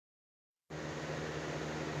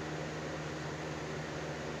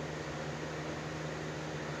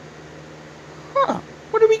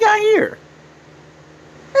got here?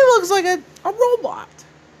 It looks like a robot.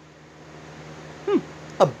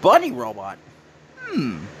 A bunny robot.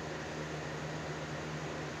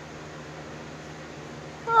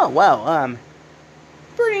 Oh, wow,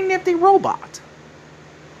 pretty nifty robot.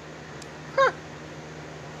 Huh.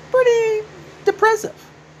 Pretty depressive.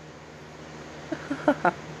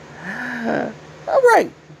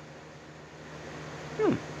 Alright.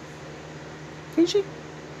 Can she?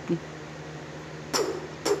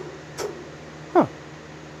 Huh.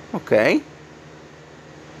 Okay.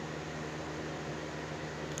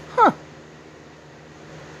 Huh.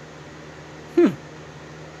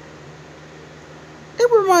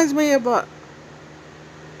 It reminds me of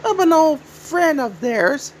an old friend of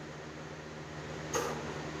theirs.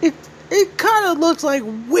 It kind of looks like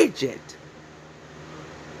Widget.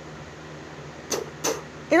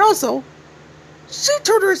 And also, she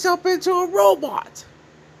turned herself into a robot.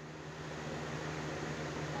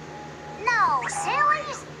 No,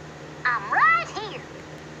 sillies. I'm right here.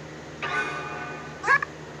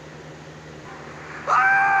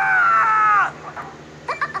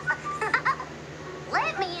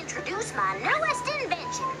 Let me introduce my newest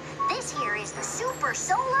invention. This here is the Super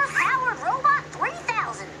Solar Powered Robot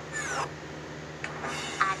 3000.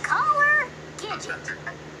 I call her Gidget.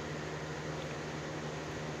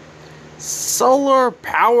 Solar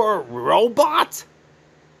power robot?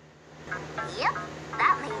 Yep,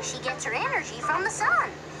 that means she gets her energy from the sun.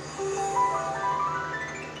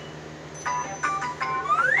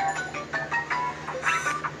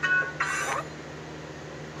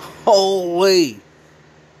 Holy.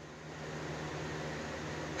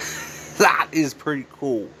 That is pretty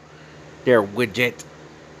cool. There, Widget.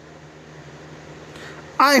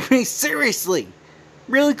 I mean, seriously.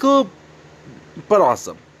 Really cool, but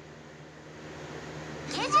awesome.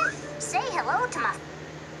 Gidget, say hello to my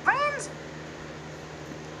friends.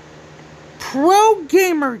 Pro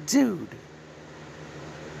gamer dude.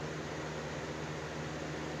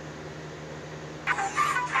 A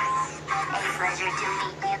pleasure to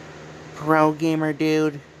meet you. Pro gamer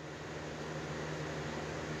dude.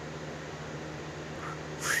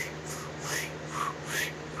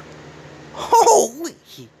 Holy!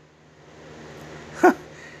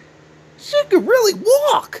 She could really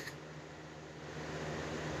walk!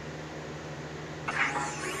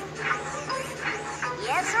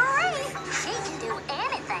 Yes, sirree. She can do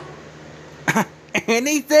anything.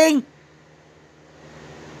 Anything?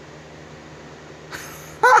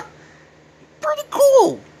 Pretty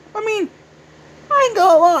cool! I mean, I ain't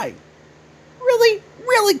gonna lie. Really,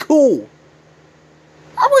 really cool.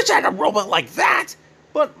 I wish I had a robot like that,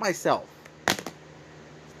 but myself.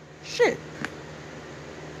 Shit.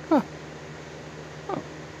 Huh. Oh,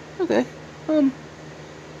 okay.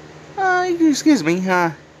 Excuse me,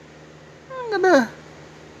 I'm gonna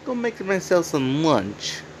go make myself some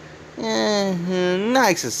lunch.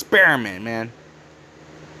 Nice experiment, man.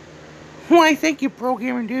 Why, thank you, Pro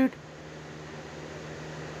Gamer Dude.